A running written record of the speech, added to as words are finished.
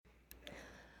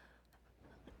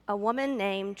A woman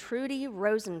named Trudy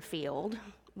Rosenfield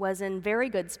was in very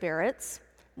good spirits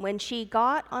when she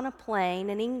got on a plane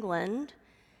in England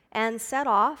and set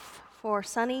off for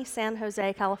sunny San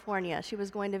Jose, California. She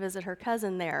was going to visit her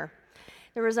cousin there.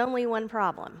 There was only one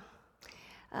problem.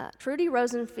 Trudy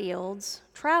Rosenfield's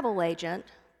travel agent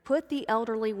put the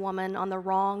elderly woman on the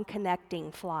wrong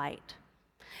connecting flight.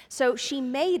 So she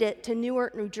made it to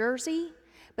Newark, New Jersey,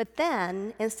 but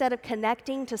then, instead of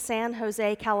connecting to San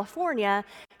Jose, California,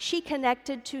 she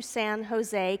connected to San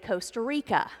Jose, Costa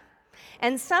Rica,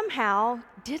 and somehow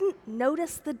didn't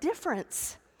notice the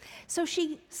difference. So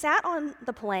she sat on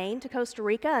the plane to Costa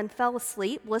Rica and fell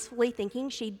asleep, blissfully thinking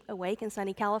she'd awake in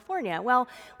sunny California. Well,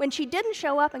 when she didn't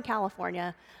show up in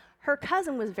California, her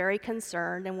cousin was very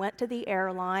concerned and went to the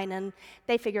airline, and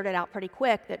they figured it out pretty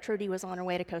quick that Trudy was on her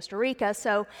way to Costa Rica.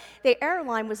 So the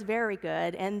airline was very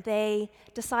good, and they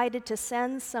decided to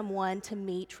send someone to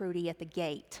meet Trudy at the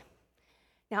gate.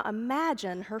 Now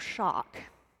imagine her shock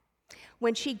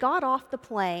when she got off the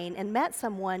plane and met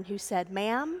someone who said,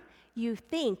 "Ma'am, you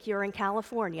think you're in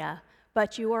California,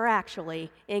 but you are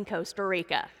actually in Costa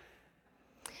Rica."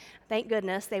 Thank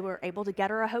goodness they were able to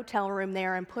get her a hotel room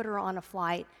there and put her on a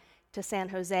flight to San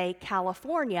Jose,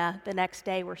 California, the next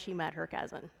day where she met her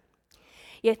cousin.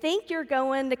 You think you're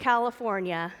going to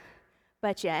California,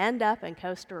 but you end up in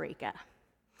Costa Rica.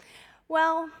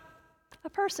 Well, a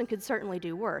person could certainly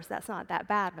do worse. That's not that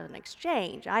bad of an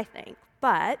exchange, I think.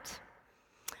 But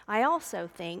I also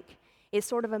think it's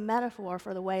sort of a metaphor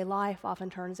for the way life often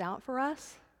turns out for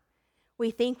us.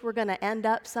 We think we're going to end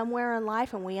up somewhere in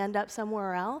life, and we end up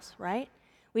somewhere else, right?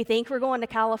 We think we're going to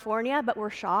California, but we're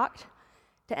shocked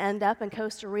to end up in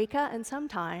Costa Rica, and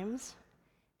sometimes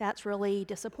that's really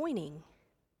disappointing.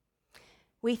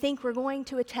 We think we're going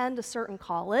to attend a certain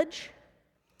college,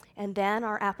 and then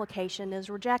our application is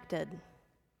rejected.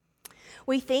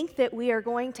 We think that we are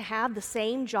going to have the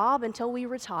same job until we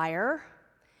retire,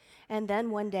 and then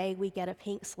one day we get a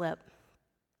pink slip.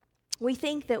 We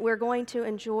think that we're going to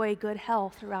enjoy good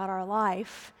health throughout our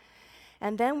life,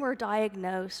 and then we're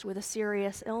diagnosed with a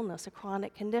serious illness, a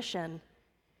chronic condition.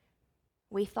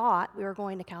 We thought we were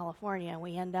going to California, and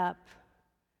we end up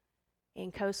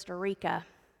in Costa Rica,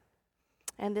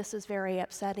 and this is very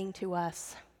upsetting to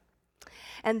us.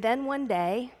 And then one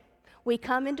day, we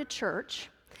come into church,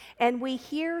 and we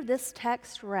hear this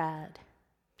text read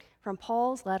from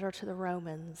Paul's letter to the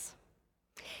Romans.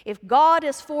 If God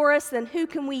is for us, then who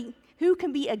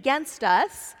can be against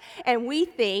us? And we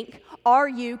think, are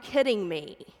you kidding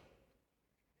me?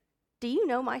 Do you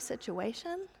know my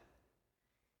situation?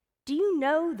 Do you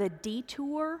know the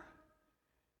detour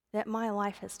that my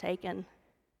life has taken?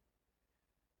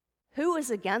 Who is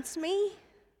against me?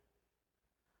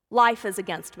 Life is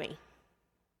against me.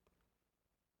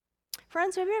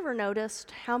 Friends, have you ever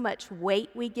noticed how much weight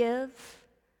we give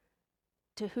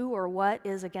to who or what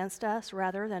is against us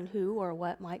rather than who or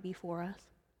what might be for us?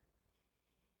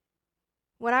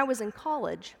 When I was in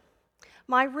college,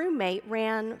 my roommate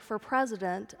ran for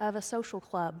president of a social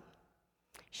club.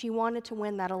 She wanted to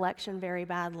win that election very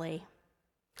badly.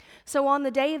 So on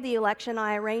the day of the election,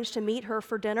 I arranged to meet her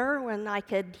for dinner when I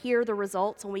could hear the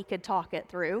results and we could talk it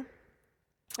through.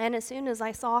 And as soon as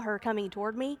I saw her coming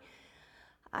toward me,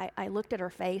 I looked at her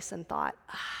face and thought,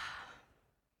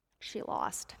 she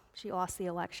lost. She lost the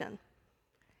election.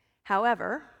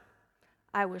 However,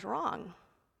 I was wrong.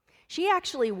 She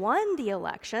actually won the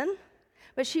election,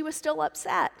 but she was still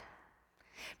upset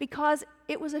because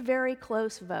it was a very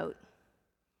close vote.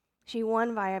 She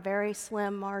won by a very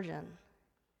slim margin.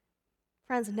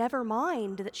 Friends, never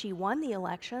mind that she won the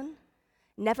election.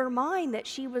 Never mind that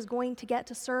she was going to get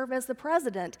to serve as the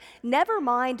president. Never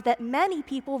mind that many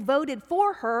people voted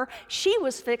for her. She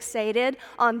was fixated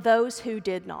on those who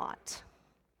did not.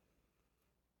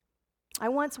 I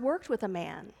once worked with a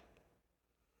man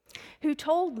who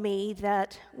told me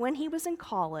that when he was in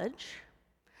college,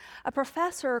 a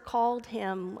professor called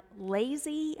him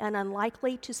lazy and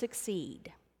unlikely to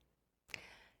succeed.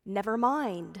 Never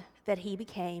mind that he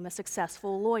became a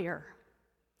successful lawyer.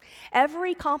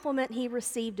 Every compliment he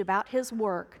received about his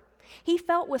work, he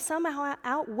felt was somehow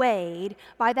outweighed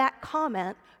by that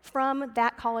comment from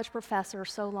that college professor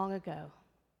so long ago.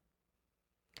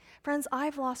 Friends,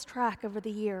 I've lost track over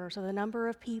the years of the number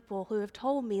of people who have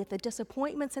told me that the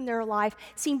disappointments in their life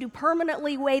seem to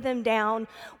permanently weigh them down,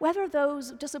 whether those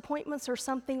disappointments are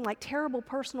something like terrible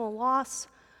personal loss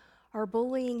or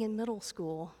bullying in middle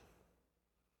school.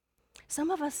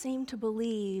 Some of us seem to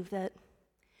believe that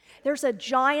there's a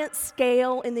giant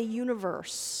scale in the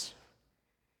universe,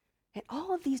 and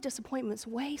all of these disappointments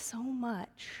weigh so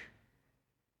much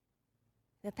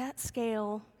that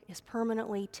scale is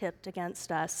permanently tipped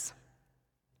against us.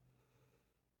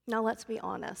 Now let's be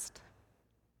honest.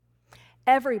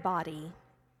 Everybody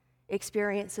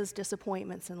experiences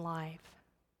disappointments in life.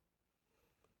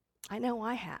 I know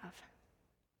I have.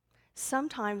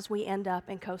 Sometimes we end up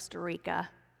in Costa Rica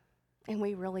and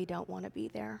we really don't want to be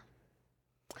there.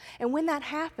 And when that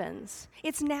happens,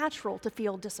 it's natural to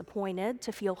feel disappointed,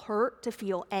 to feel hurt, to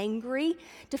feel angry,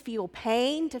 to feel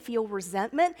pain, to feel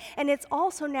resentment. And it's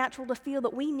also natural to feel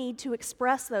that we need to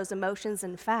express those emotions.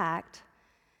 In fact,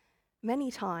 many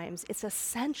times it's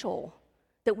essential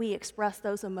that we express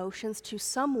those emotions to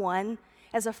someone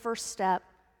as a first step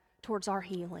towards our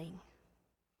healing.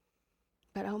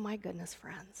 But oh my goodness,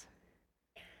 friends,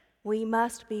 we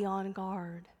must be on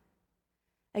guard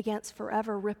against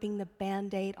forever ripping the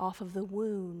Band-Aid off of the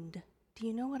wound. Do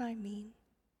you know what I mean?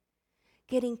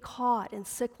 Getting caught in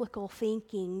cyclical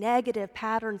thinking, negative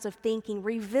patterns of thinking,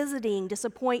 revisiting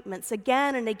disappointments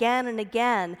again and again and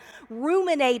again,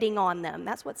 ruminating on them.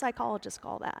 That's what psychologists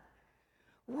call that.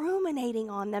 Ruminating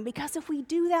on them, because if we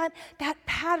do that, that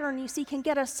pattern, you see, can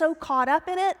get us so caught up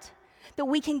in it that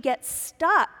we can get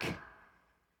stuck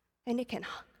and it can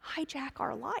hijack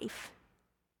our life.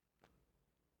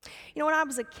 You know, when I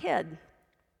was a kid,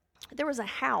 there was a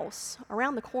house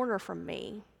around the corner from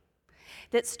me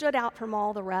that stood out from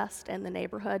all the rest in the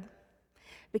neighborhood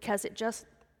because it just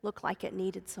looked like it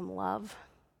needed some love.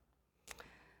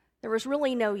 There was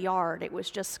really no yard. It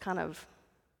was just kind of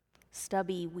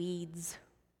stubby weeds,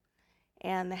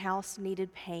 and the house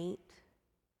needed paint.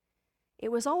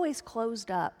 It was always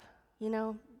closed up, you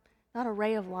know, not a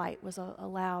ray of light was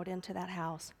allowed into that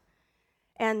house.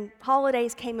 And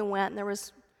holidays came and went, and there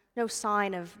was no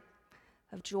sign of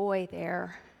joy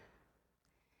there.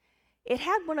 It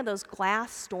had one of those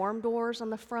glass storm doors on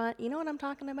the front. You know what I'm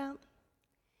talking about?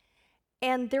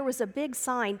 And there was a big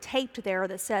sign taped there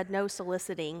that said no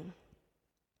soliciting.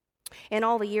 In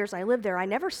all the years I lived there, I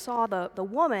never saw the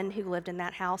woman who lived in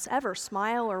that house ever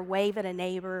smile or wave at a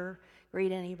neighbor,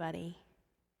 greet anybody.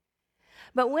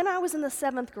 But when I was in the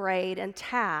 7th grade and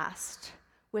tasked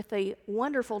with the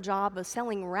wonderful job of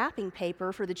selling wrapping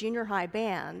paper for the junior high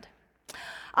band,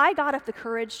 I got up the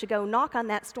courage to go knock on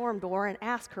that storm door and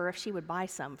ask her if she would buy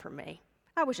some for me.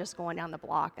 I was just going down the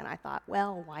block, and I thought,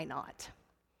 well, why not?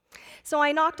 So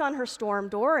I knocked on her storm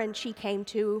door, and she came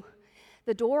to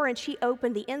the door, and she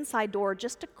opened the inside door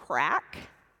just a crack,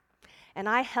 and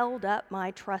I held up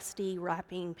my trusty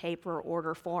wrapping paper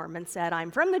order form and said, I'm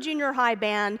from the junior high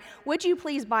band. Would you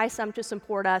please buy some to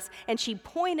support us? And she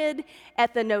pointed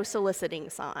at the no soliciting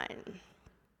sign.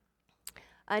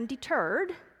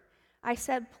 Undeterred, I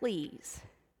said, please,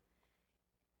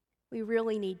 we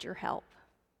really need your help.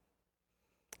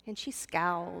 And she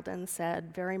scowled and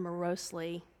said very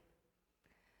morosely,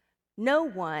 no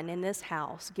one in this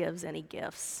house gives any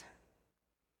gifts.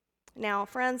 Now,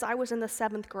 friends, I was in the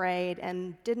 7th grade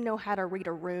and didn't know how to read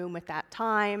a room at that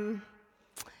time.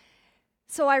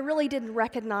 So I really didn't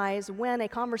recognize when a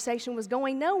conversation was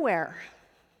going nowhere.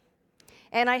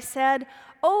 And I said,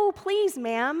 oh, please,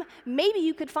 ma'am, maybe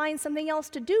you could find something else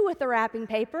to do with the wrapping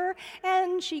paper.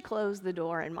 And she closed the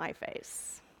door in my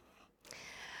face.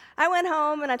 I went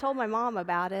home and I told my mom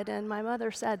about it, and my mother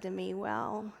said to me,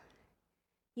 well,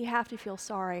 you have to feel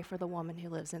sorry for the woman who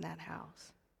lives in that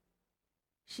house.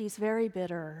 She's very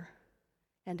bitter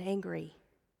and angry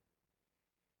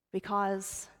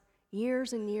because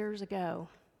years and years ago,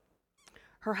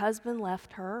 her husband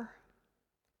left her,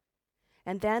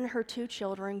 and then her 2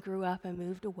 children grew up and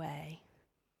moved away,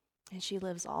 and she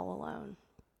lives all alone.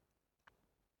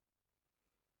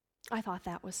 I thought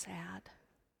that was sad.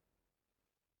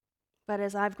 But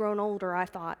as I've grown older, I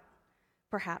thought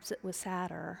perhaps it was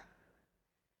sadder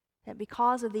that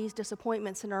because of these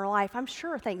disappointments in her life, I'm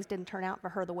sure things didn't turn out for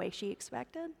her the way she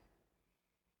expected.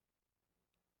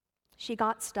 She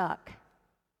got stuck.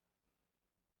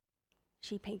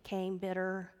 She became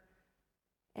bitter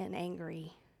and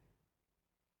angry.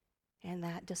 And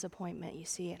that disappointment, you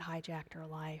see, it hijacked her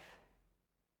life.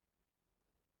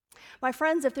 My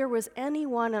friends, if there was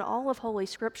anyone in all of Holy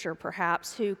Scripture,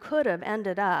 perhaps, who could have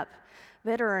ended up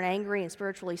bitter and angry and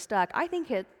spiritually stuck, I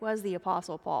think it was the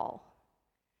Apostle Paul.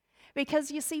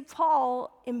 Because, you see,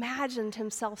 Paul imagined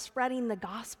himself spreading the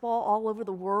gospel all over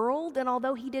the world, and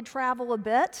although he did travel a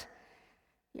bit,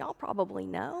 y'all probably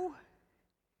know,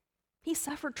 he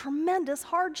suffered tremendous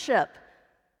hardship,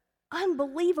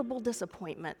 unbelievable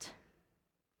disappointment.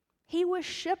 He was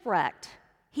shipwrecked.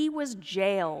 He was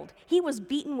jailed. He was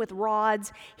beaten with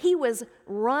rods. He was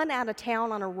run out of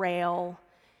town on a rail.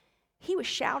 He was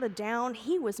shouted down.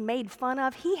 He was made fun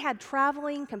of. He had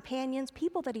traveling companions,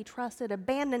 people that he trusted,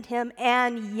 abandoned him,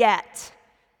 and yet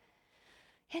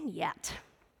And yet,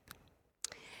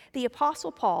 the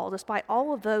Apostle Paul, despite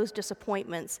all of those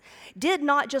disappointments, did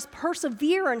not just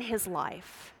persevere in his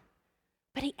life,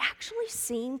 but he actually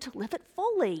seemed to live it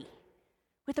fully,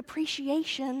 with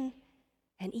appreciation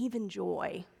and even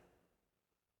joy.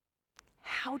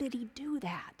 How did he do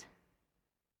that?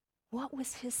 What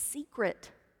was his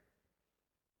secret?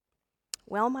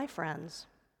 Well, my friends,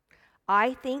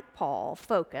 I think Paul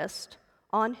focused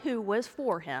on who was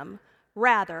for him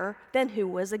rather than who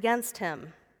was against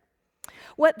him.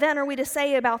 What then are we to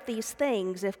say about these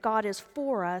things? If God is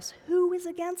for us, who is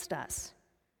against us?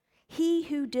 He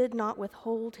who did not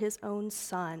withhold his own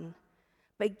son,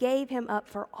 but gave him up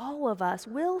for all of us,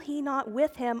 will he not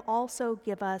with him also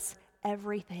give us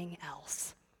everything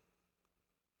else?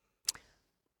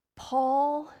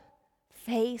 Paul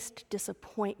faced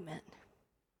disappointment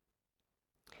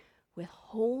with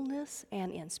wholeness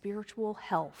and in spiritual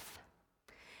health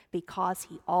because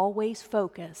he always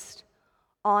focused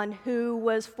on who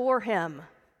was for him,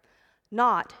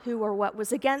 not who or what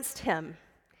was against him.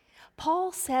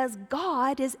 Paul says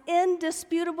God is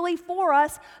indisputably for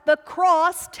us. The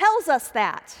cross tells us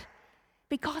that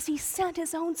because he sent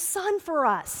his own son for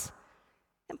us.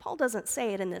 And Paul doesn't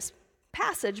say it in this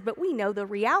passage, but we know the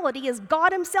reality is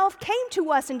God himself came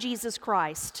to us in Jesus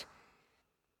Christ.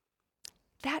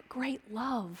 That great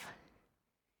love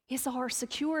is our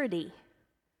security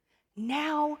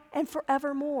now and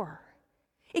forevermore.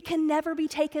 It can never be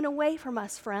taken away from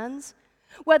us, friends.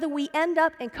 Whether we end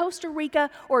up in Costa Rica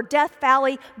or Death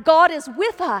Valley, God is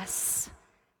with us.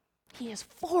 He is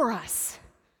for us.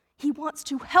 He wants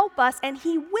to help us, and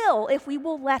he will if we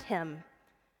will let him.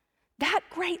 That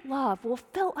great love will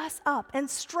fill us up and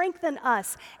strengthen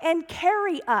us and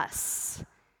carry us,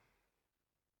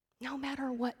 no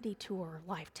matter what detour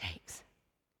life takes.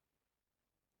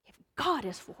 If God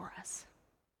is for us,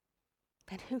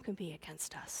 then who can be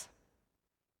against us?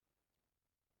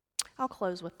 I'll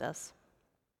close with this.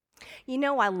 You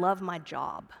know, I love my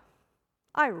job.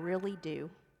 I really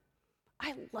do.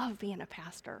 I love being a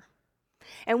pastor.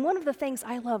 And one of the things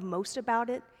I love most about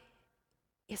it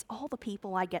is all the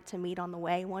people I get to meet on the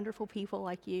way, wonderful people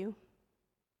like you.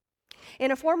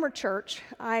 In a former church,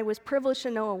 I was privileged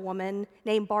to know a woman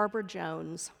named Barbara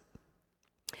Jones.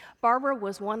 Barbara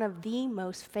was one of the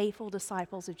most faithful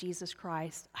disciples of Jesus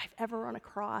Christ I've ever run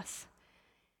across.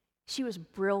 She was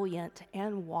brilliant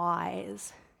and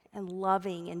wise and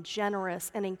loving and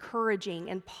generous and encouraging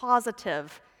and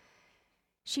positive.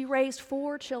 She raised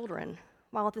 4 children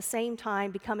while at the same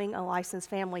time becoming a licensed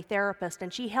family therapist,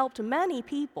 and she helped many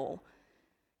people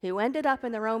who ended up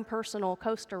in their own personal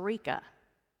Costa Rica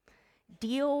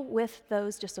deal with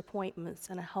those disappointments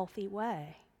in a healthy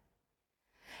way.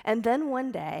 And then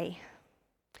one day,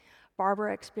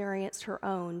 Barbara experienced her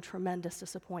own tremendous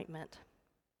disappointment.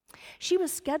 She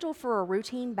was scheduled for a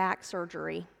routine back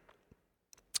surgery.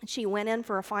 She went in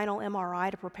for a final MRI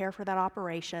to prepare for that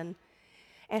operation,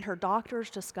 and her doctors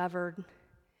discovered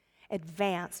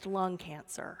advanced lung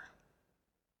cancer.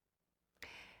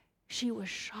 She was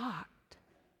shocked.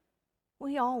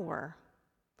 We all were.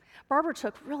 Barbara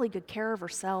took really good care of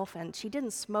herself, and she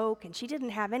didn't smoke, and she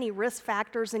didn't have any risk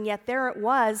factors, and yet there it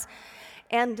was,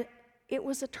 and it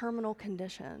was a terminal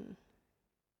condition.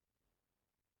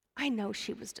 I know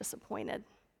she was disappointed.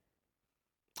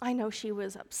 I know she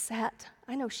was upset.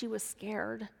 I know she was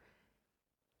scared.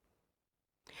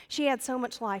 She had so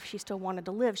much life she still wanted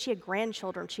to live. She had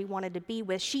grandchildren she wanted to be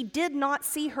with. She did not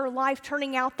see her life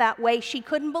turning out that way. She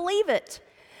couldn't believe it.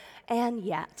 And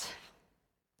yet,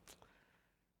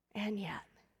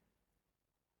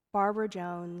 Barbara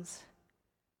Jones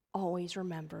always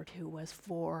remembered who was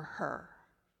for her.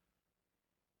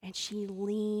 And she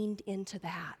leaned into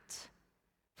that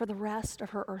for the rest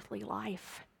of her earthly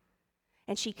life.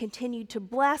 And she continued to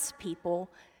bless people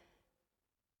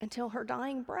until her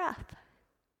dying breath.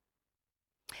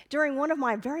 During one of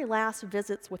my very last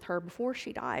visits with her before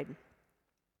she died,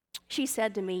 she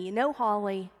said to me, "You know,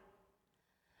 Holly,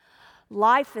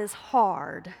 life is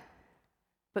hard,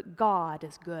 but God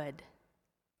is good."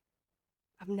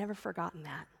 I've never forgotten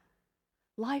that.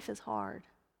 Life is hard,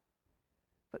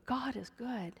 but God is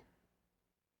good.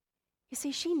 You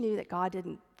see, she knew that God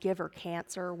didn't give her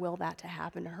cancer or will that to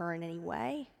happen to her in any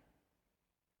way.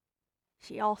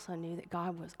 She also knew that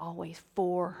God was always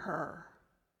for her.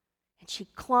 And she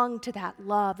clung to that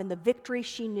love and the victory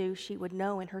she knew she would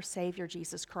know in her Savior,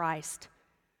 Jesus Christ.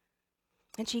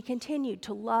 And she continued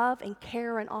to love and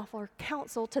care and offer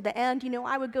counsel to the end. You know,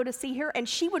 I would go to see her and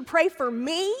she would pray for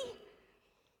me.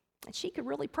 And she could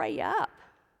really pray you up.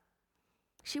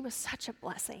 She was such a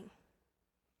blessing.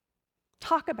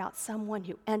 Talk about someone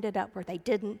who ended up where they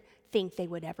didn't think they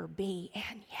would ever be,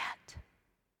 and yet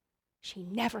she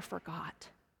never forgot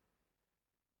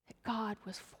that God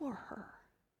was for her.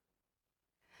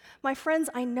 My friends,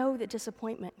 I know that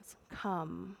disappointments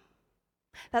come.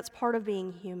 That's part of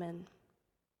being human.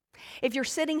 If you're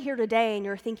sitting here today and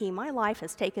you're thinking, my life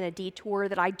has taken a detour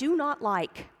that I do not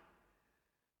like,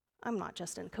 I'm not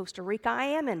just in Costa Rica, I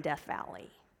am in Death Valley.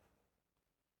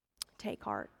 Take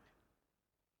heart.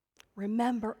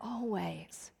 Remember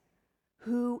always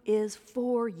who is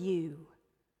for you,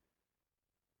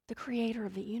 the creator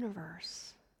of the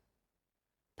universe,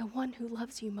 the one who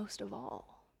loves you most of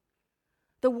all,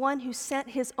 the one who sent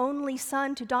his only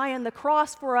son to die on the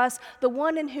cross for us, the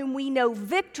one in whom we know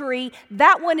victory.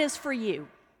 That one is for you.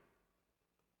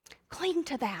 Cling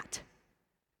to that,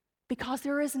 because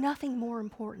there is nothing more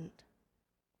important.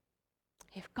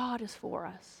 If God is for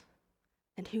us,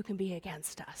 then who can be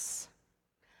against us?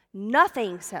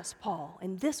 Nothing, says Paul,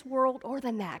 in this world or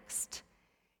the next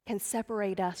can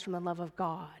separate us from the love of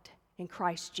God in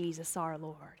Christ Jesus our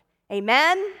Lord.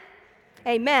 Amen?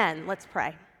 Amen. Let's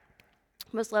pray.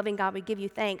 Most loving God, we give you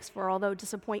thanks for although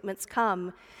disappointments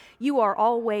come, you are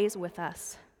always with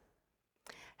us.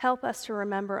 Help us to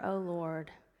remember, O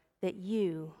Lord, that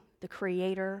you, the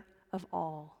creator of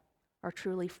all, are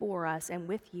truly for us, and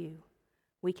with you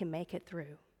we can make it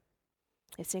through.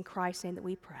 It's in Christ's name that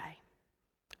we pray.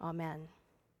 Amen.